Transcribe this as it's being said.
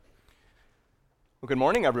Well, good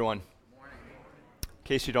morning, everyone. In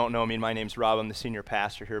case you don't know me, my name's Rob. I'm the senior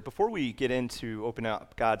pastor here. Before we get into opening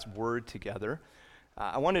up God's Word together,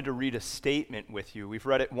 I wanted to read a statement with you. We've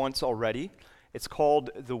read it once already. It's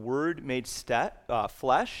called The Word Made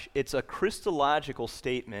Flesh. It's a Christological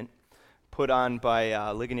statement put on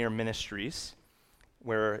by Ligonier Ministries,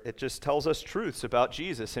 where it just tells us truths about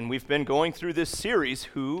Jesus. And we've been going through this series,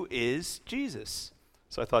 Who is Jesus?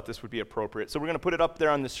 So I thought this would be appropriate. So we're going to put it up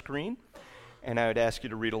there on the screen, and I would ask you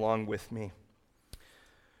to read along with me.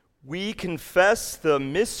 We confess the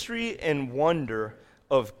mystery and wonder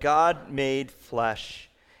of God made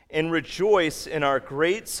flesh and rejoice in our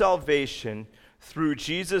great salvation through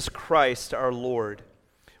Jesus Christ our Lord.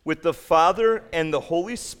 With the Father and the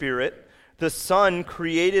Holy Spirit, the Son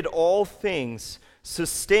created all things,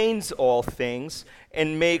 sustains all things,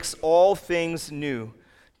 and makes all things new.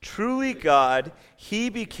 Truly God, he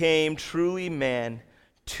became truly man,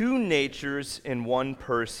 two natures in one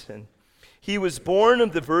person. He was born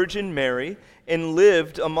of the Virgin Mary and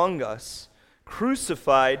lived among us,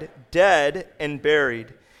 crucified, dead, and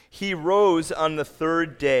buried. He rose on the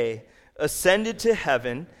third day, ascended to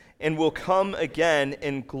heaven, and will come again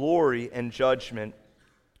in glory and judgment.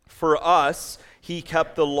 For us, he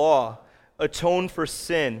kept the law, atoned for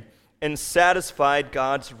sin, and satisfied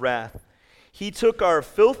God's wrath. He took our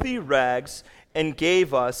filthy rags and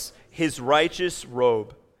gave us his righteous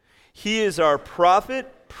robe. He is our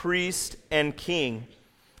prophet, priest, and king,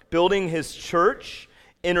 building his church,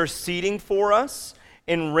 interceding for us,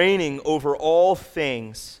 and reigning over all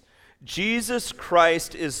things. Jesus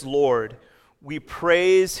Christ is Lord. We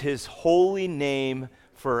praise his holy name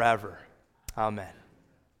forever. Amen.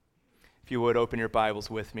 If you would, open your Bibles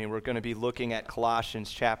with me. We're going to be looking at Colossians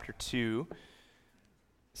chapter 2,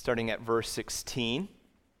 starting at verse 16.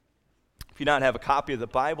 If you don't have a copy of the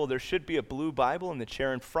Bible, there should be a blue Bible in the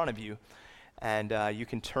chair in front of you. And you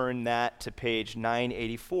can turn that to page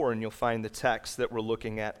 984, and you'll find the text that we're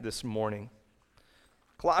looking at this morning.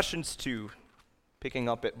 Colossians 2, picking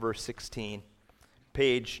up at verse 16,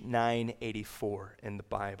 page 984 in the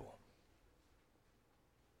Bible.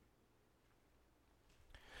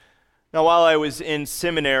 Now, while I was in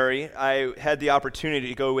seminary, I had the opportunity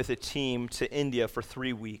to go with a team to India for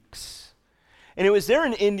 3 weeks. And it was there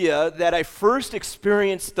in India that I first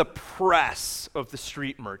experienced the press of the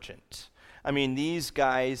street merchant. I mean, these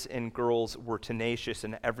guys and girls were tenacious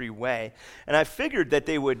in every way. And I figured that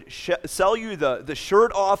they would sell you the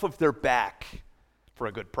shirt off of their back for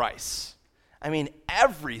a good price. I mean,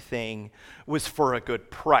 everything was for a good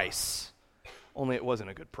price. Only it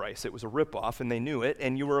wasn't a good price. It was a ripoff, and they knew it,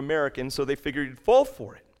 and you were American, so they figured you'd fall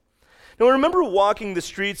for it. Now, I remember walking the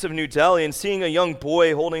streets of New Delhi and seeing a young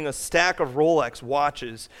boy holding a stack of Rolex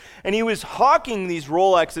watches, and he was hawking these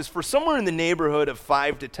Rolexes for somewhere in the neighborhood of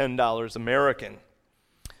 $5 to $10 American.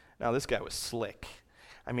 Now, this guy was slick.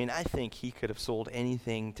 I mean, I think he could have sold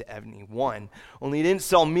anything to anyone, only he didn't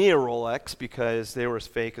sell me a Rolex because they were as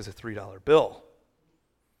fake as a $3 bill.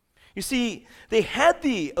 You see, they had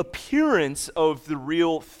the appearance of the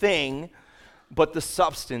real thing, but the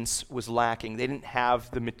substance was lacking. They didn't have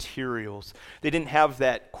the materials. They didn't have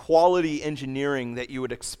that quality engineering that you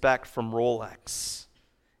would expect from Rolex.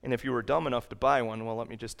 And if you were dumb enough to buy one, well, let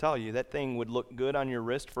me just tell you, that thing would look good on your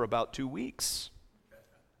wrist for about 2 weeks.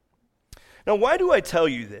 Now, why do I tell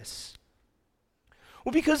you this?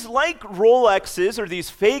 Well, because like Rolexes, or these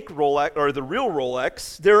fake Rolex, or the real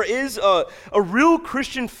Rolex, there is a real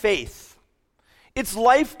Christian faith. It's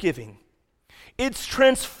life-giving. It's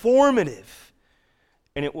transformative.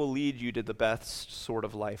 And it will lead you to the best sort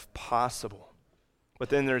of life possible. But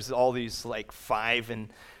then there's all these like $5 and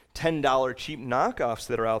 $10 cheap knockoffs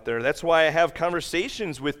that are out there. That's why I have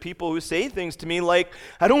conversations with people who say things to me like,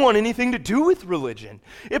 I don't want anything to do with religion.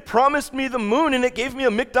 It promised me the moon and it gave me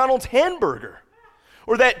a McDonald's hamburger.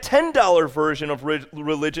 Or that $10 version of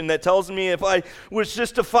religion that tells me if I was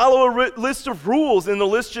just to follow a list of rules and the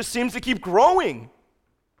list just seems to keep growing.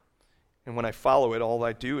 And when I follow it, all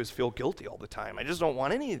I do is feel guilty all the time. I just don't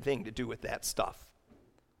want anything to do with that stuff.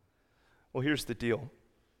 Well, here's the deal.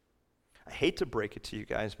 I hate to break it to you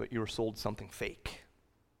guys, but you were sold something fake.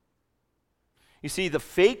 You see, the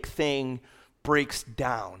fake thing breaks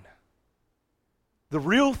down. The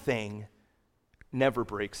real thing never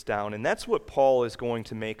breaks down. And that's what Paul is going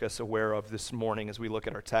to make us aware of this morning as we look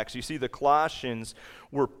at our text. You see, the Colossians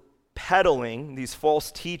were peddling, these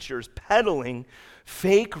false teachers peddling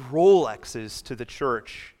fake Rolexes to the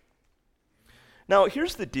church. Now,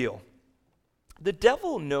 here's the deal. The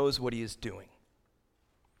devil knows what he is doing.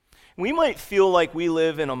 We might feel like we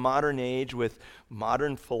live in a modern age with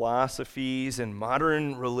modern philosophies and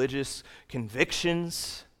modern religious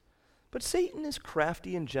convictions, But Satan is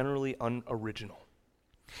crafty and generally unoriginal.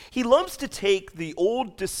 He loves to take the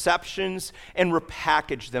old deceptions and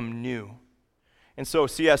repackage them new. And so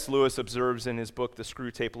C.S. Lewis observes in his book, The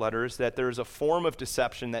Screwtape Letters, that there is a form of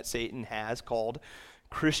deception that Satan has called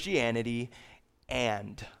Christianity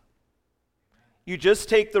and. You just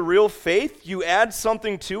take the real faith, you add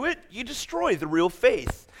something to it, you destroy the real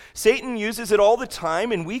faith. Satan uses it all the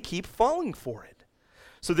time, and we keep falling for it.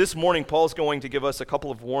 So this morning, Paul's going to give us a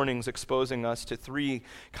couple of warnings exposing us to three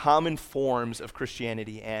common forms of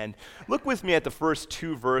Christianity. And look with me at the first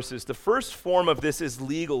two verses. The first form of this is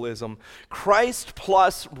legalism, Christ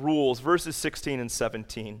plus rules, verses 16 and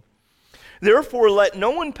 17. Therefore, let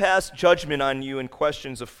no one pass judgment on you in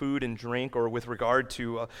questions of food and drink, or with regard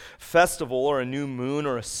to a festival or a new moon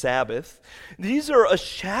or a Sabbath. These are a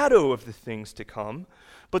shadow of the things to come,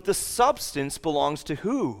 but the substance belongs to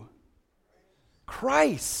who?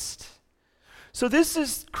 Christ. So this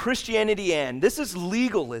is Christianity and this is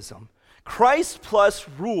legalism. Christ plus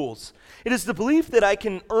rules. It is the belief that I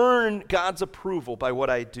can earn God's approval by what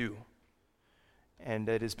I do. And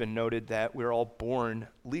it has been noted that we're all born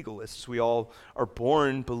legalists. We all are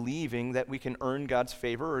born believing that we can earn God's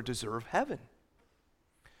favor or deserve heaven.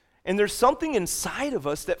 And there's something inside of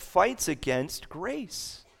us that fights against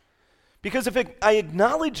grace. Because if I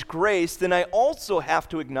acknowledge grace, then I also have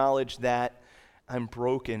to acknowledge that I'm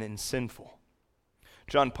broken and sinful.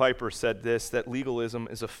 John Piper said this, that legalism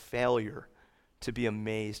is a failure to be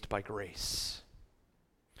amazed by grace.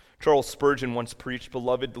 Charles Spurgeon once preached,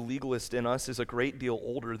 "Beloved, the legalist in us is a great deal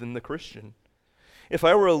older than the Christian. If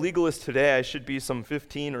I were a legalist today, I should be some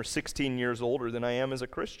 15 or 16 years older than I am as a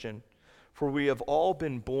Christian, for we have all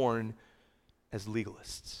been born as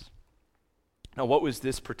legalists." Now, what was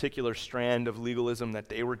this particular strand of legalism that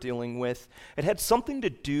they were dealing with? It had something to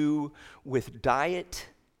do with diet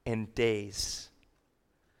and days.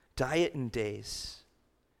 Diet and days.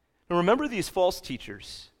 Now, remember these false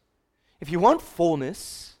teachers. If you want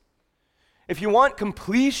fullness, if you want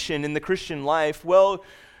completion in the Christian life, well,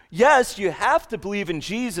 yes, you have to believe in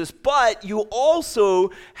Jesus, but you also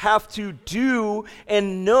have to do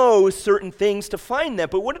and know certain things to find that.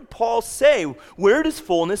 But what did Paul say? Where does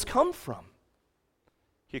fullness come from?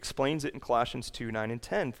 He explains it in Colossians 2, 9 and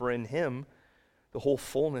 10. For in him the whole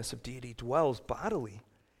fullness of deity dwells bodily,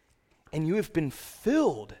 and you have been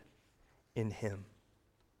filled in him.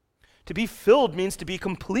 To be filled means to be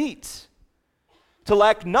complete, to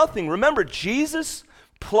lack nothing. Remember, Jesus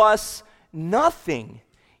plus nothing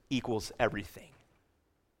equals everything.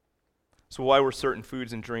 So why were certain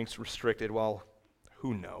foods and drinks restricted? Well,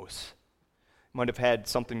 who knows? Might have had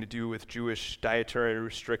something to do with Jewish dietary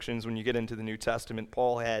restrictions. When you get into the New Testament,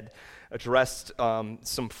 Paul had addressed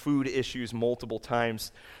some food issues multiple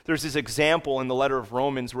times. There's this example in the letter of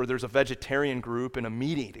Romans where there's a vegetarian group and a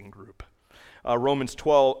meat-eating group. Romans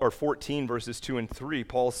 14, verses 2 and 3,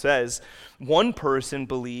 Paul says, one person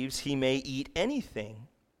believes he may eat anything,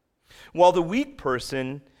 while the weak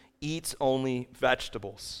person eats only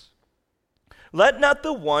vegetables. Let not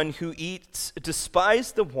the one who eats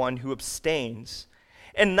despise the one who abstains,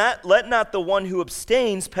 and let not the one who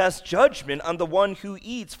abstains pass judgment on the one who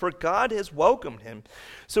eats, for God has welcomed him.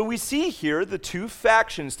 So we see here the two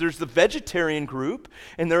factions. There's the vegetarian group,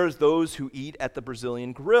 and there's those who eat at the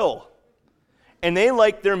Brazilian grill. And they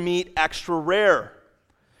like their meat extra rare.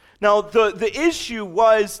 Now, the issue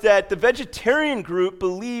was that the vegetarian group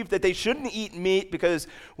believed that they shouldn't eat meat because,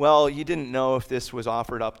 well, you didn't know if this was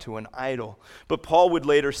offered up to an idol. But Paul would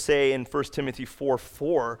later say in 1 Timothy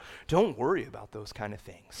 4:4, don't worry about those kind of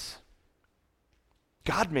things.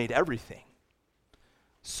 God made everything.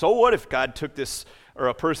 So what if God took this, or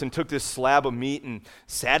a person took this slab of meat and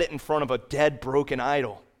sat it in front of a dead, broken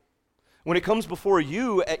idol? When it comes before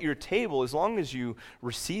you at your table, as long as you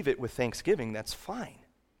receive it with thanksgiving, that's fine.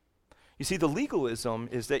 You see, the legalism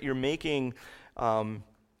is that you're making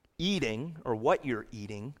eating, or what you're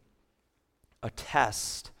eating, a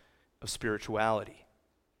test of spirituality.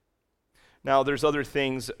 Now, there's other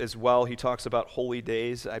things as well. He talks about holy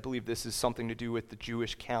days. I believe this is something to do with the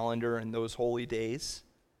Jewish calendar and those holy days.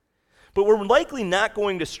 But we're likely not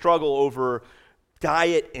going to struggle over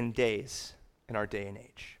diet and days in our day and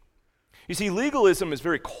age. You see, legalism is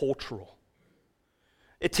very cultural.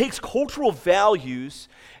 It takes cultural values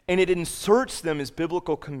and it inserts them as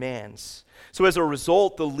biblical commands. So as a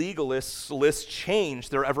result, the legalists' lists change.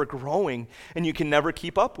 They're ever growing, and you can never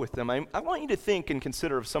keep up with them. I want you to think and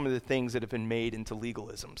consider of some of the things that have been made into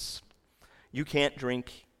legalisms. You can't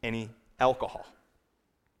drink any alcohol.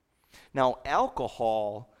 Now,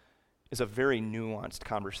 alcohol is a very nuanced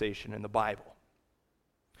conversation in the Bible.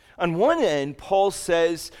 On one end, Paul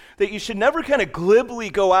says that you should never kind of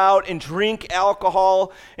glibly go out and drink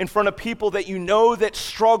alcohol in front of people that you know that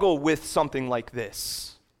struggle with something like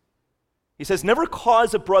this. He says, never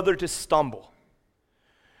cause a brother to stumble.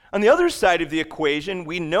 On the other side of the equation,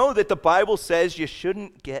 we know that the Bible says you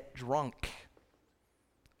shouldn't get drunk.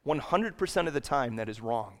 100% of the time, that is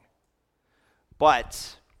wrong.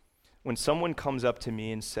 But when someone comes up to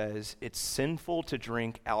me and says, it's sinful to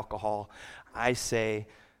drink alcohol, I say,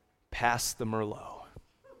 pass the Merlot.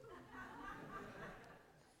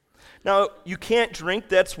 Now, you can't drink,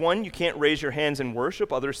 that's one. You can't raise your hands in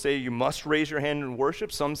worship. Others say you must raise your hand in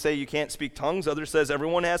worship. Some say you can't speak tongues. Others says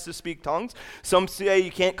everyone has to speak tongues. Some say you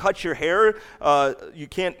can't cut your hair. You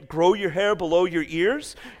can't grow your hair below your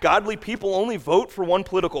ears. Godly people only vote for one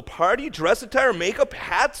political party. Dress attire, makeup,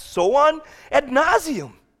 hats, so on, ad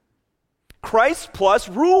nauseum. Christ plus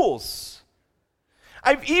rules.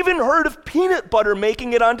 I've even heard of peanut butter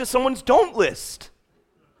making it onto someone's don't list.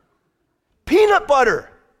 Peanut butter.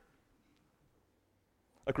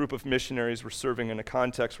 A group of missionaries were serving in a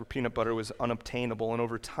context where peanut butter was unobtainable, and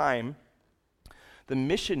over time, the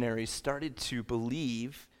missionaries started to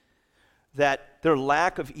believe that their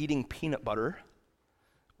lack of eating peanut butter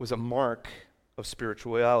was a mark of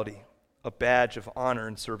spirituality, a badge of honor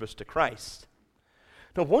and service to Christ.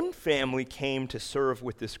 Now, one family came to serve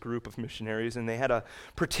with this group of missionaries, and they had a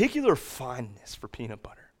particular fondness for peanut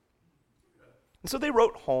butter. And so they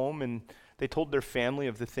wrote home, and they told their family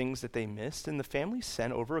of the things that they missed, and the family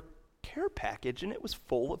sent over a care package, and it was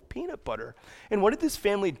full of peanut butter. And what did this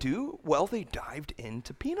family do? Well, they dived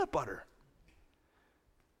into peanut butter.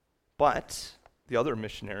 But the other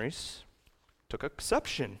missionaries took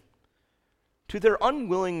exception to their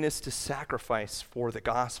unwillingness to sacrifice for the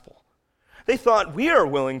gospel. They thought, we are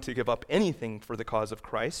willing to give up anything for the cause of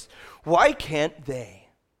Christ. Why can't they?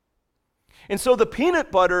 And so the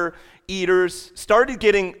peanut butter eaters started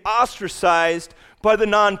getting ostracized by the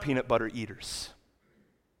non-peanut butter eaters.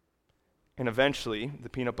 And eventually, the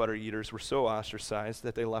peanut butter eaters were so ostracized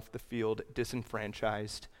that they left the field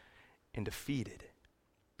disenfranchised and defeated.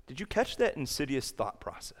 Did you catch that insidious thought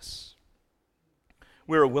process?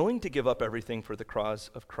 We are willing to give up everything for the cause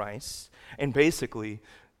of Christ, and basically,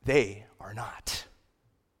 they are not.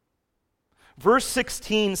 Verse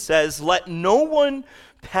 16 says, let no one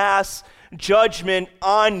pass judgment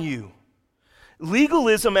on you.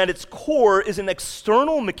 Legalism at its core is an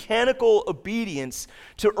external mechanical obedience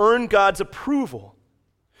to earn God's approval.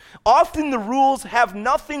 Often the rules have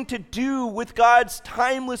nothing to do with God's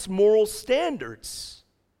timeless moral standards.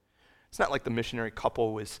 It's not like the missionary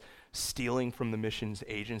couple was stealing from the missions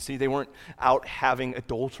agency. They weren't out having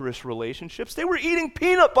adulterous relationships. They were eating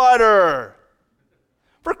peanut butter.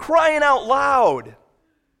 For crying out loud.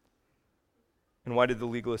 And why did the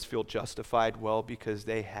legalists feel justified? Well, because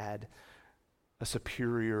they had a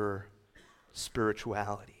superior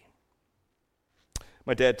spirituality.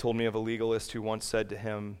 My dad told me of a legalist who once said to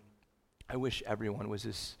him, I wish everyone was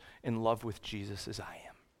as in love with Jesus as I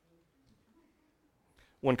am.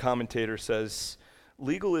 One commentator says,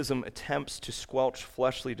 legalism attempts to squelch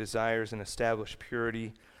fleshly desires and establish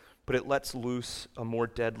purity, but it lets loose a more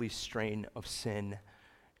deadly strain of sin,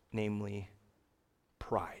 namely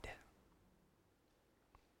pride.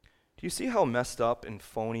 Do you see how messed up and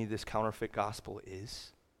phony this counterfeit gospel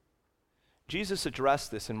is? Jesus addressed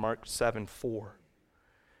this in Mark 7:4.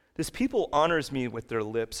 This people honors me with their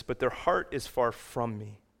lips, but their heart is far from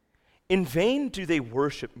me. In vain do they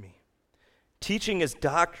worship me, teaching as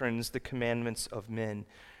doctrines the commandments of men.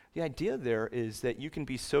 The idea there is that you can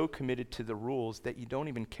be so committed to the rules that you don't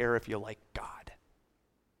even care if you like God.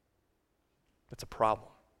 That's a problem.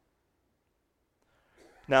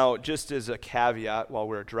 Now, just as a caveat while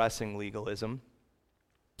we're addressing legalism,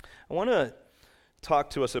 I want to talk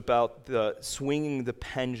to us about the swinging the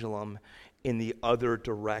pendulum in the other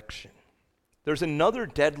direction. There's another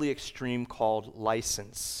deadly extreme called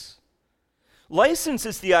license. License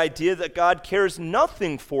is the idea that God cares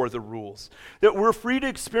nothing for the rules, that we're free to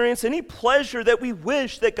experience any pleasure that we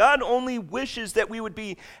wish, that God only wishes that we would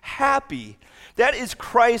be happy. That is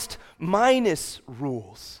Christ minus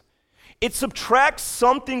rules. It subtracts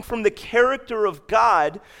something from the character of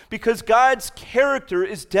God because God's character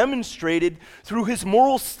is demonstrated through his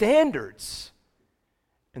moral standards.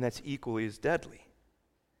 And that's equally as deadly.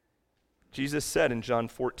 Jesus said in John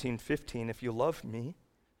 14:15, if you love me,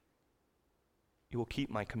 you will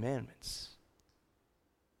keep my commandments.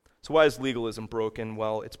 So why is legalism broken?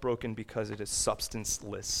 Well, it's broken because it is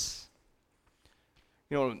substanceless.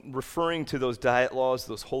 Referring to those diet laws,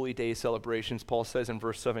 those holy day celebrations, Paul says in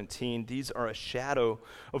verse 17, these are a shadow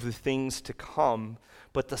of the things to come,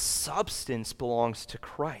 but the substance belongs to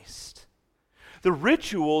Christ. The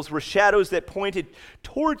rituals were shadows that pointed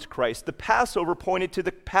towards Christ. The Passover pointed to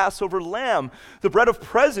the Passover lamb. The bread of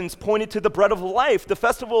presence pointed to the bread of life. The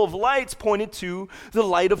festival of lights pointed to the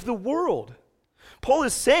light of the world. Paul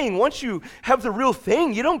is saying once you have the real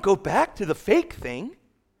thing, you don't go back to the fake thing.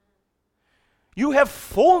 You have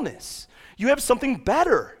fullness. You have something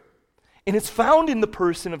better. And it's found in the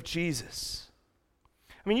person of Jesus.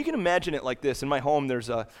 I mean, you can imagine it like this. In my home, there's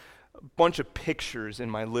a bunch of pictures in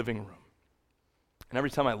my living room. And every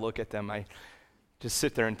time I look at them, I just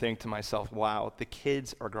sit there and think to myself, wow, the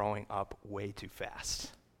kids are growing up way too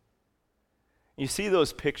fast. You see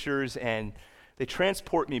those pictures, and they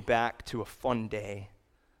transport me back to a fun day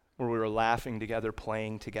where we were laughing together,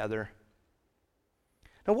 playing together.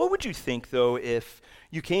 Now, what would you think, though, if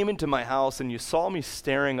you came into my house and you saw me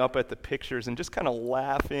staring up at the pictures and just kind of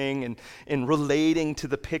laughing and relating to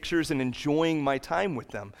the pictures and enjoying my time with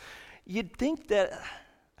them? You'd think that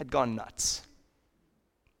I'd gone nuts.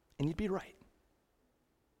 And you'd be right.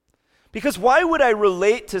 Because why would I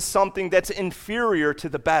relate to something that's inferior to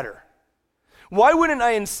the better? Why wouldn't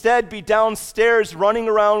I instead be downstairs running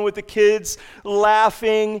around with the kids,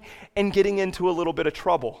 laughing, and getting into a little bit of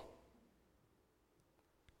trouble?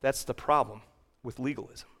 That's the problem with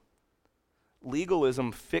legalism.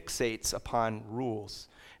 Legalism fixates upon rules.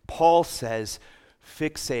 Paul says,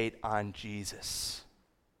 fixate on Jesus.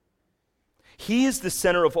 He is the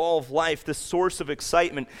center of all of life, the source of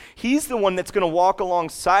excitement. He's the one that's going to walk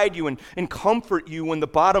alongside you and comfort you when the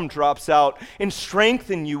bottom drops out and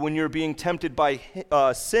strengthen you when you're being tempted by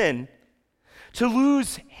sin. To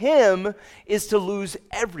lose him is to lose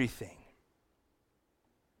everything.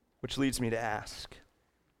 Which leads me to ask,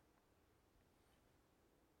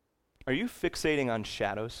 are you fixating on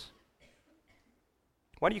shadows?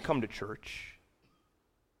 Why do you come to church?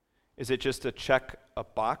 Is it just to check a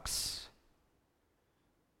box?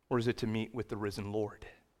 Or is it to meet with the risen Lord?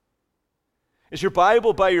 Is your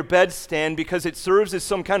Bible by your bedstand because it serves as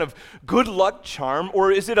some kind of good luck charm?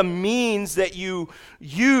 Or is it a means that you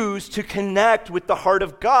use to connect with the heart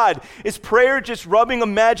of God? Is prayer just rubbing a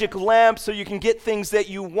magic lamp so you can get things that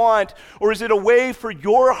you want? Or is it a way for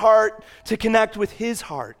your heart to connect with his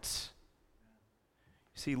heart?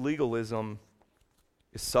 See, legalism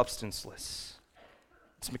is substanceless.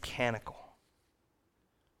 It's mechanical.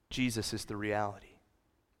 Jesus is the reality.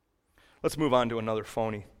 Let's move on to another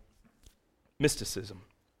phony. Mysticism.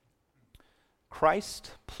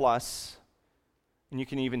 Christ plus, and you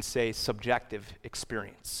can even say subjective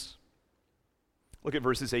experience. Look at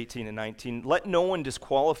verses 18 and 19. Let no one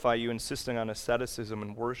disqualify you insisting on asceticism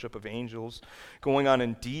and worship of angels, going on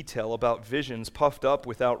in detail about visions, puffed up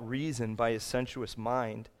without reason by a sensuous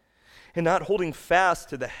mind, and not holding fast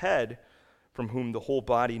to the head, from whom the whole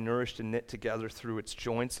body, nourished and knit together through its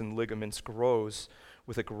joints and ligaments, grows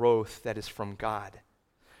with a growth that is from God.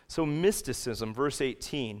 So mysticism, verse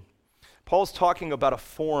 18, Paul's talking about a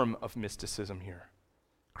form of mysticism here.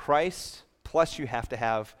 Christ plus you have to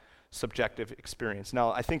have subjective experience.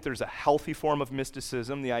 Now, I think there's a healthy form of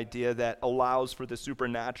mysticism, the idea that allows for the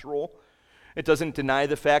supernatural. It doesn't deny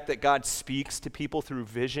the fact that God speaks to people through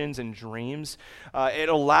visions and dreams. It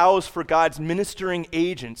allows for God's ministering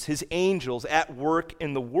agents, his angels, at work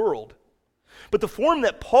in the world. But the form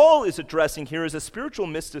that Paul is addressing here is a spiritual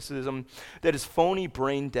mysticism that is phony,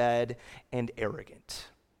 brain dead, and arrogant.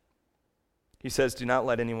 He says, do not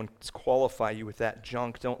let anyone disqualify you with that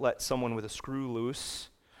junk. Don't let someone with a screw loose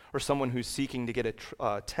or someone who's seeking to get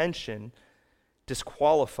attention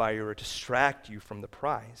disqualify you or distract you from the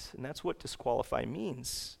prize. And that's what disqualify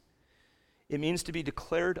means. It means to be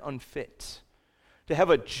declared unfit. To have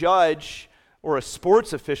a judge or a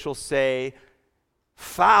sports official say,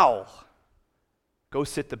 foul, go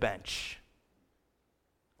sit the bench.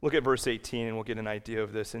 Look at verse 18 and we'll get an idea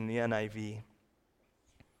of this in the NIV.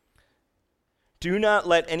 Do not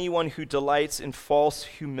let anyone who delights in false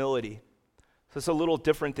humility. So it's a little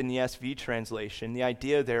different than the SV translation. The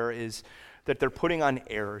idea there is that they're putting on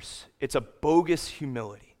airs. It's a bogus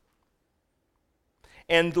humility.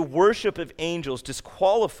 And the worship of angels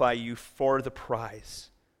disqualify you for the prize.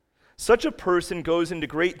 Such a person goes into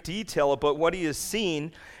great detail about what he has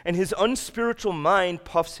seen, and his unspiritual mind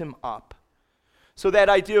puffs him up. So that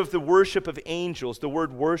idea of the worship of angels, the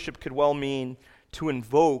word worship could well mean to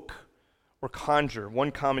invoke or conjure.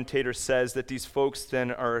 One commentator says that these folks then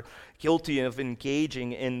are guilty of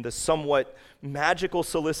engaging in the somewhat magical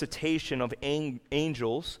solicitation of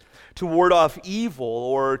angels to ward off evil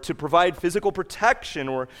or to provide physical protection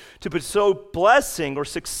or to bestow blessing or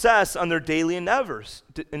success on their daily endeavors.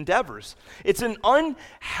 It's an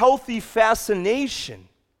unhealthy fascination,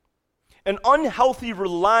 an unhealthy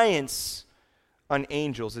reliance on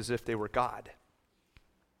angels as if they were God.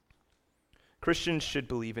 Christians should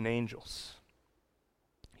believe in angels.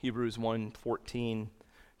 Hebrews 1:14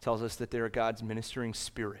 tells us that they are God's ministering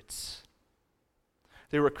spirits.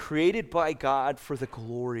 They were created by God for the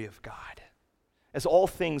glory of God, as all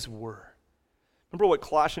things were. Remember what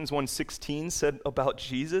Colossians 1:16 said about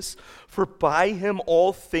Jesus? For by him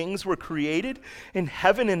all things were created, in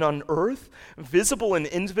heaven and on earth, visible and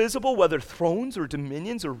invisible, whether thrones or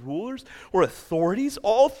dominions or rulers or authorities.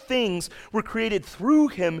 All things were created through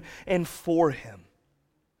him and for him.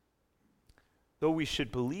 Though we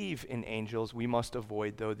should believe in angels, we must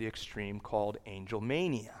avoid, though, the extreme called angel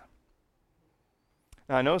mania.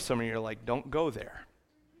 Now, I know some of you are like, don't go there.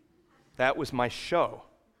 That was my show.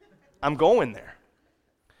 I'm going there.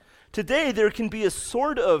 Today, there can be a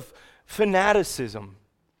sort of fanaticism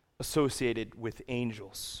associated with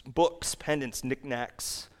angels. Books, pendants,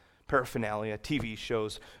 knickknacks, paraphernalia, TV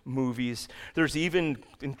shows, movies. There's even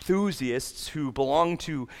enthusiasts who belong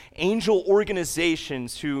to angel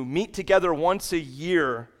organizations who meet together once a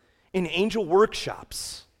year in angel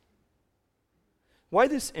workshops. Why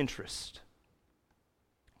this interest?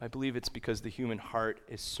 I believe it's because the human heart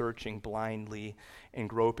is searching blindly and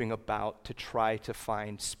groping about to try to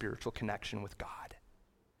find spiritual connection with God.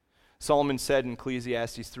 Solomon said in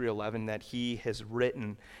Ecclesiastes 3:11 that he has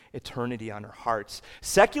written eternity on our hearts.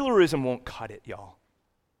 Secularism won't cut it, y'all.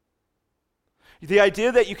 The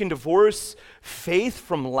idea that you can divorce faith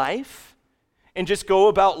from life and just go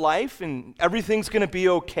about life and everything's going to be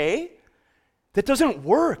okay, that doesn't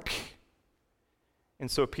work. And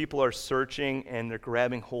so people are searching and they're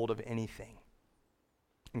grabbing hold of anything,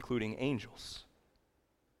 including angels.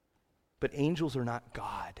 But angels are not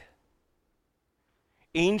God.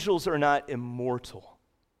 Angels are not immortal.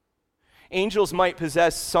 Angels might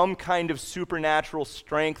possess some kind of supernatural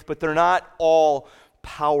strength, but they're not all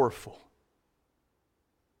powerful.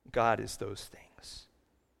 God is those things.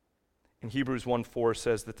 And Hebrews 1:4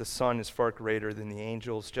 says that the Son is far greater than the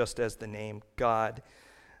angels, just as the name God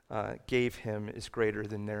gave him is greater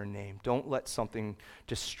than their name. Don't let something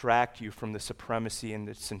distract you from the supremacy and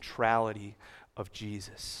the centrality of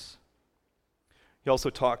Jesus. He also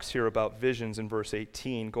talks here about visions in verse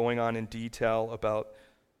 18, going on in detail about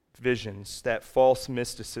visions, that false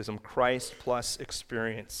mysticism, Christ plus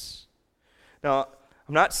experience. Now,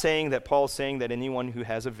 I'm not saying that Paul's saying that anyone who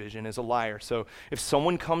has a vision is a liar. So if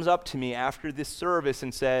someone comes up to me after this service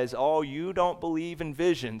and says, oh, you don't believe in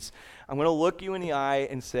visions, I'm going to look you in the eye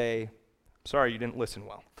and say, sorry, you didn't listen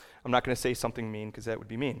well. I'm not going to say something mean because that would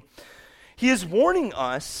be mean. He is warning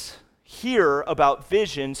us here about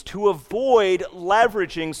visions to avoid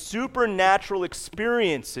leveraging supernatural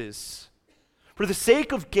experiences for the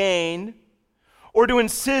sake of gain, or to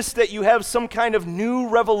insist that you have some kind of new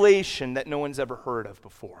revelation that no one's ever heard of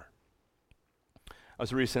before. I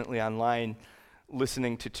was recently online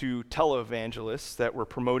listening to two televangelists that were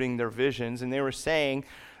promoting their visions, and they were saying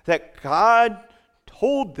that God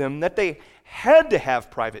told them that they had to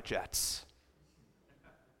have private jets.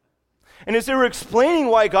 And as they were explaining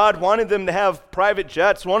why God wanted them to have private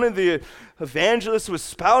jets, one of the evangelists was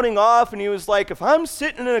spouting off, and he was like, if I'm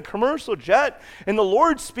sitting in a commercial jet and the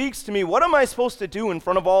Lord speaks to me, what am I supposed to do in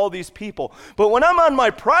front of all these people? But when I'm on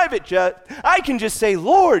my private jet, I can just say,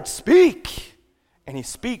 Lord, speak. And he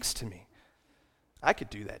speaks to me. I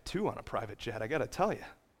could do that too on a private jet, I got to tell you.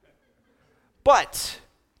 But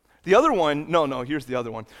the other one, here's the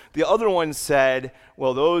other one. The other one said,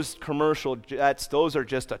 well, those commercial jets, those are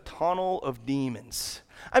just a tunnel of demons.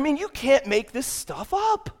 I mean, you can't make this stuff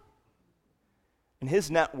up. And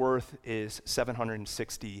his net worth is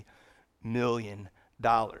 $760 million.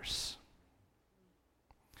 You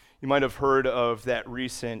might have heard of that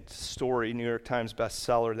recent story, New York Times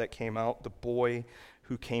bestseller that came out, The Boy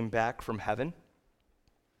Who Came Back from Heaven.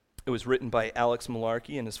 It was written by Alex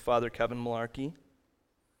Malarkey and his father, Kevin Malarkey.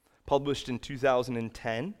 Published in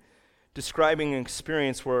 2010, describing an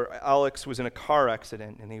experience where Alex was in a car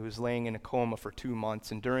accident and he was laying in a coma for 2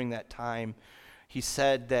 months. And during that time, he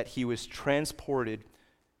said that he was transported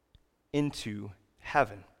into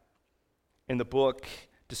heaven. And the book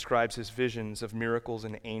describes his visions of miracles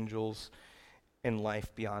and angels and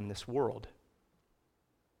life beyond this world.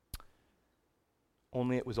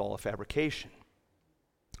 Only it was all a fabrication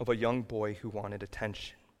of a young boy who wanted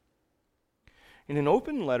attention. In an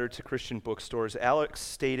open letter to Christian bookstores, Alex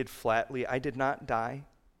stated flatly, "I did not die.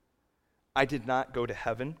 I did not go to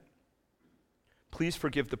heaven. Please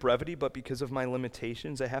forgive the brevity, but because of my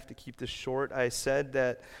limitations, I have to keep this short. I said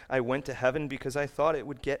that I went to heaven because I thought it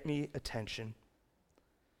would get me attention.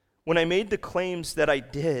 When I made the claims that I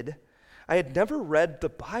did, I had never read the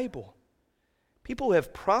Bible. People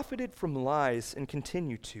have profited from lies and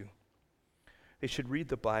continue to. They should read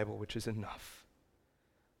the Bible, which is enough.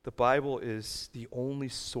 The Bible is the only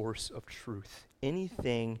source of truth.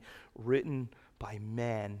 Anything written by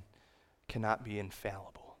man cannot be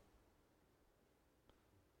infallible."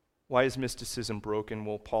 Why is mysticism broken?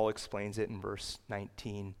 Well, Paul explains it in verse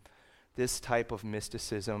 19. This type of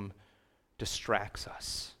mysticism distracts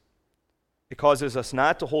us. It causes us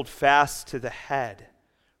not to hold fast to the head.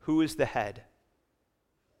 Who is the head?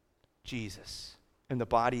 Jesus. And the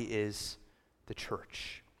body is the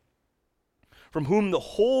church, from whom the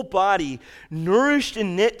whole body, nourished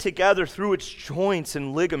and knit together through its joints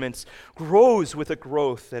and ligaments, grows with a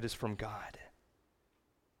growth that is from God.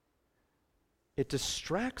 It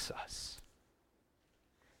distracts us.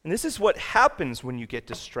 And this is what happens when you get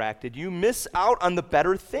distracted. You miss out on the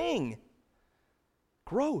better thing,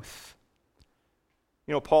 growth.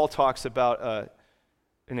 You know, Paul talks about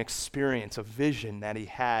an experience, a vision that he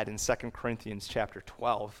had in 2 Corinthians chapter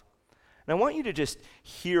 12. And I want you to just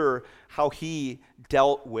hear how he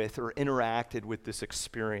dealt with or interacted with this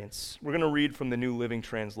experience. We're going to read from the New Living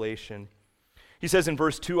Translation. He says in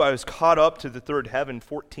verse 2, "I was caught up to the third heaven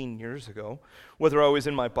 14 years ago. Whether I was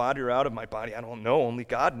in my body or out of my body, I don't know. Only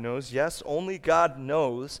God knows. Yes, only God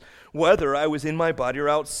knows whether I was in my body or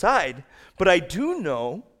outside. But I do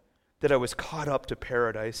know that I was caught up to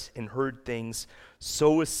paradise and heard things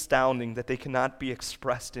so astounding that they cannot be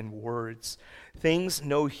expressed in words, things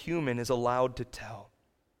no human is allowed to tell.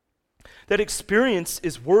 That experience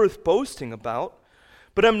is worth boasting about,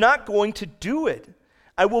 but I'm not going to do it.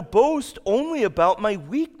 I will boast only about my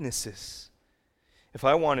weaknesses. If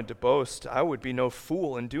I wanted to boast, I would be no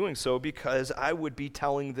fool in doing so because I would be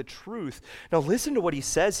telling the truth." Now listen to what he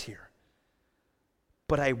says here.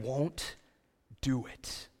 "But I won't do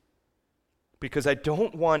it because I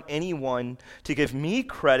don't want anyone to give me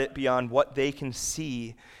credit beyond what they can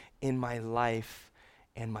see in my life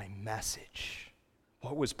and my message."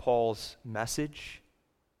 What was Paul's message?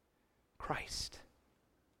 Christ.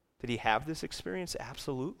 Did he have this experience?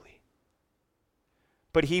 Absolutely.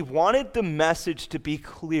 But he wanted the message to be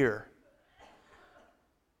clear.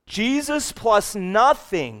 Jesus plus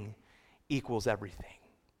nothing equals everything.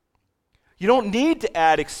 You don't need to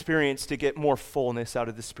add experience to get more fullness out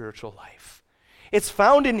of the spiritual life. It's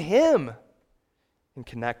found in him and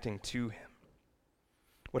connecting to him.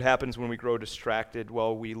 What happens when we grow distracted?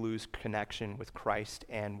 Well, we lose connection with Christ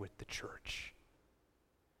and with the church.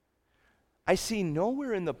 I see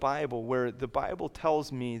nowhere in the Bible where the Bible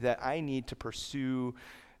tells me that I need to pursue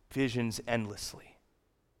visions endlessly.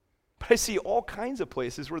 But I see all kinds of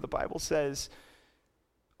places where the Bible says,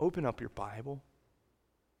 open up your Bible,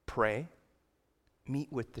 pray,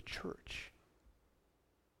 meet with the church.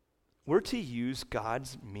 We're to use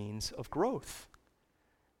God's means of growth.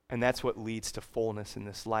 And that's what leads to fullness in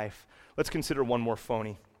this life. Let's consider one more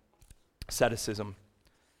phony. Asceticism.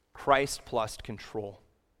 Christ plus control.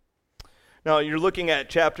 Now, you're looking at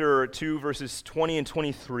chapter 2, verses 20 and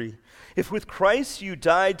 23. "If with Christ you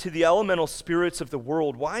died to the elemental spirits of the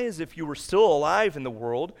world, why, as if you were still alive in the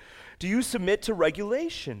world, do you submit to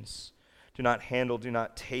regulations? Do not handle, do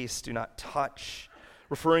not taste, do not touch,"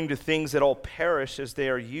 referring to things that all perish as they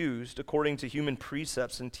are used according to human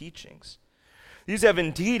precepts and teachings. "These have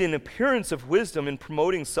indeed an appearance of wisdom in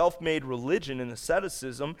promoting self-made religion and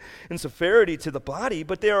asceticism and severity to the body,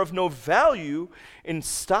 but they are of no value in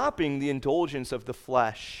stopping the indulgence of the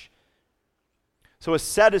flesh." So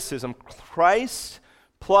asceticism, Christ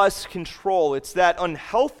plus control, it's that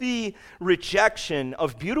unhealthy rejection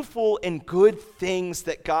of beautiful and good things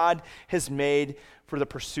that God has made for the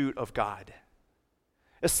pursuit of God.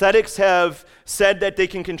 Ascetics have said that they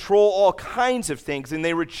can control all kinds of things, and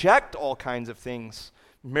they reject all kinds of things: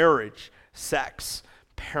 marriage, sex,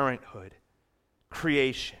 parenthood,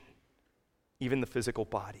 creation, even the physical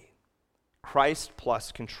body. Christ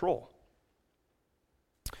plus control.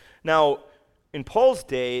 Now, in Paul's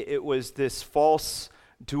day, it was this false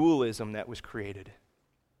dualism that was created.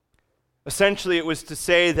 Essentially, it was to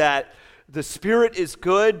say that the spirit is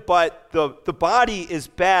good, but the body is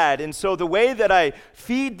bad. And so the way that I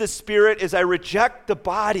feed the spirit is I reject the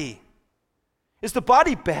body. Is the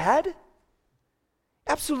body bad?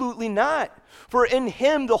 Absolutely not. For in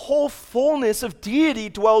him the whole fullness of deity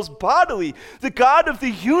dwells bodily. The God of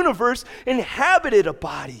the universe inhabited a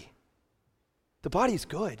body. The body's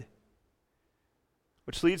good.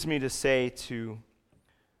 Which leads me to say to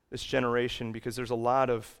this generation, because there's a lot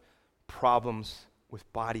of problems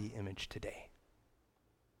with body image today.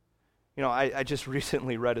 You know, I just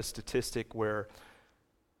recently read a statistic where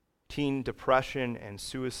teen depression and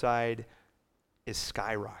suicide is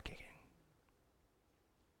skyrocketing.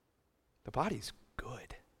 The body's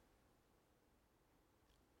good.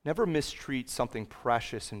 Never mistreat something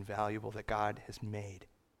precious and valuable that God has made.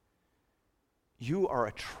 You are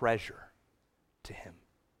a treasure to him.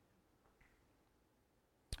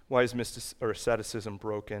 Why is asceticism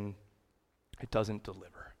broken? It doesn't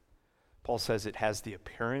deliver. Paul says it has the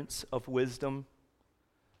appearance of wisdom,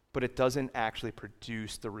 but it doesn't actually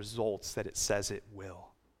produce the results that it says it will.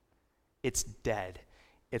 It's dead.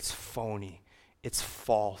 It's phony. It's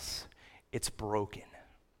false. It's broken.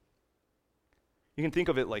 You can think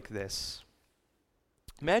of it like this.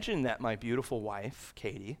 Imagine that my beautiful wife,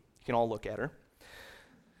 Katie, you can all look at her,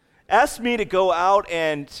 asked me to go out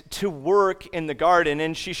and to work in the garden,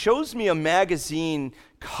 and she shows me a magazine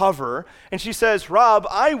cover, and she says, Rob,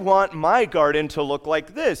 I want my garden to look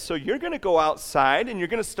like this. So you're going to go outside, and you're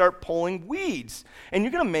going to start pulling weeds, and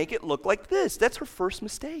you're going to make it look like this. That's her first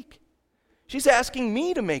mistake. She's asking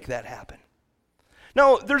me to make that happen.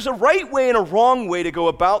 Now, there's a right way and a wrong way to go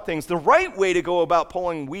about things. The right way to go about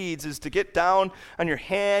pulling weeds is to get down on your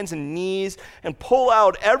hands and knees and pull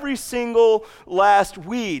out every single last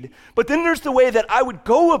weed. But then there's the way that I would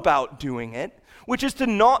go about doing it, which is to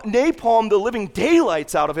napalm the living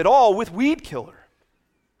daylights out of it all with weed killer.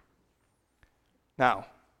 Now,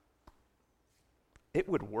 it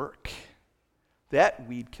would work. That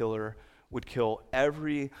weed killer would kill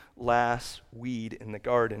every last weed in the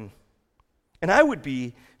garden. And I would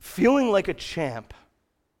be feeling like a champ.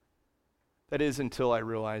 That is until I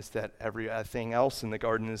realized that everything else in the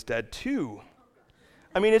garden is dead too.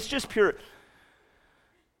 I mean, it's just pure.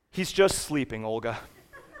 He's just sleeping, Olga.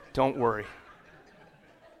 Don't worry.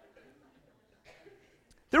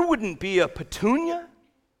 There wouldn't be a petunia,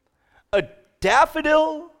 a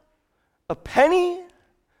daffodil, a penny,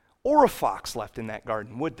 or a fox left in that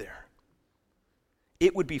garden, would there?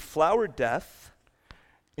 It would be flower death,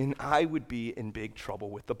 and I would be in big trouble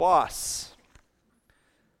with the boss.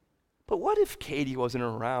 But what if Katie wasn't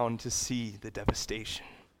around to see the devastation?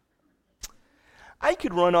 I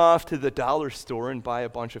could run off to the dollar store and buy a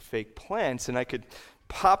bunch of fake plants, and I could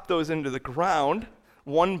pop those into the ground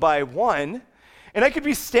one by one, and I could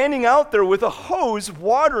be standing out there with a hose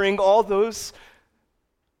watering all those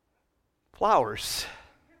flowers.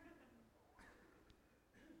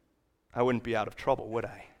 I wouldn't be out of trouble, would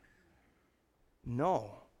I?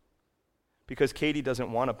 No. Because Katie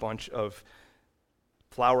doesn't want a bunch of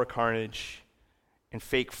flower carnage and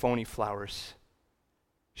fake phony flowers.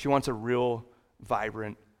 She wants a real,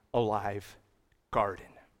 vibrant, alive garden.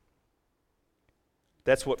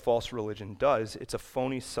 That's what false religion does. It's a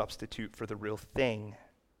phony substitute for the real thing.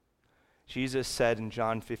 Jesus said in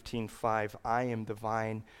John 15:5, I am the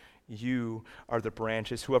vine, you are the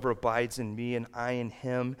branches. Whoever abides in me and I in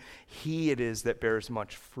him, he it is that bears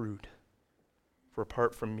much fruit. For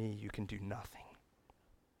apart from me, you can do nothing.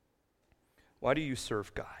 Why do you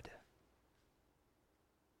serve God?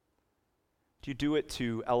 Do you do it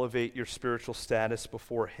to elevate your spiritual status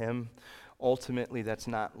before him? Ultimately, that's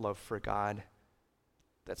not love for God.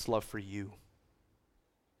 That's love for you.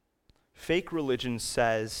 Fake religion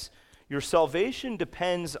says your salvation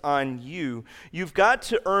depends on you. You've got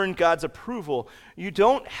to earn God's approval. You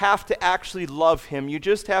don't have to actually love him. You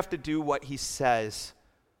just have to do what he says.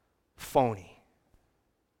 Phony.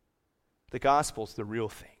 The gospel's the real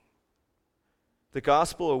thing. The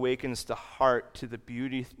gospel awakens the heart to the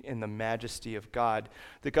beauty and the majesty of God.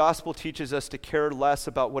 The gospel teaches us to care less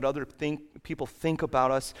about what other people think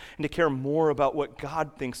about us and to care more about what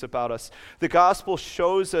God thinks about us. The gospel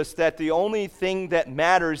shows us that the only thing that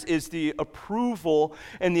matters is the approval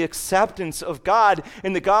and the acceptance of God.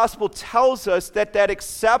 And the gospel tells us that that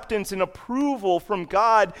acceptance and approval from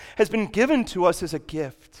God has been given to us as a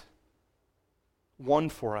gift, won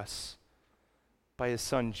for us by his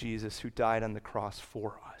son Jesus, who died on the cross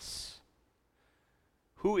for us.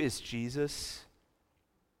 Who is Jesus?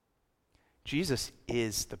 Jesus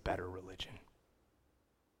is the better religion.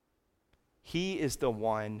 He is the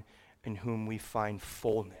one in whom we find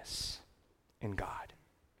fullness in God.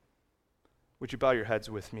 Would you bow your heads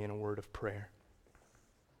with me in a word of prayer?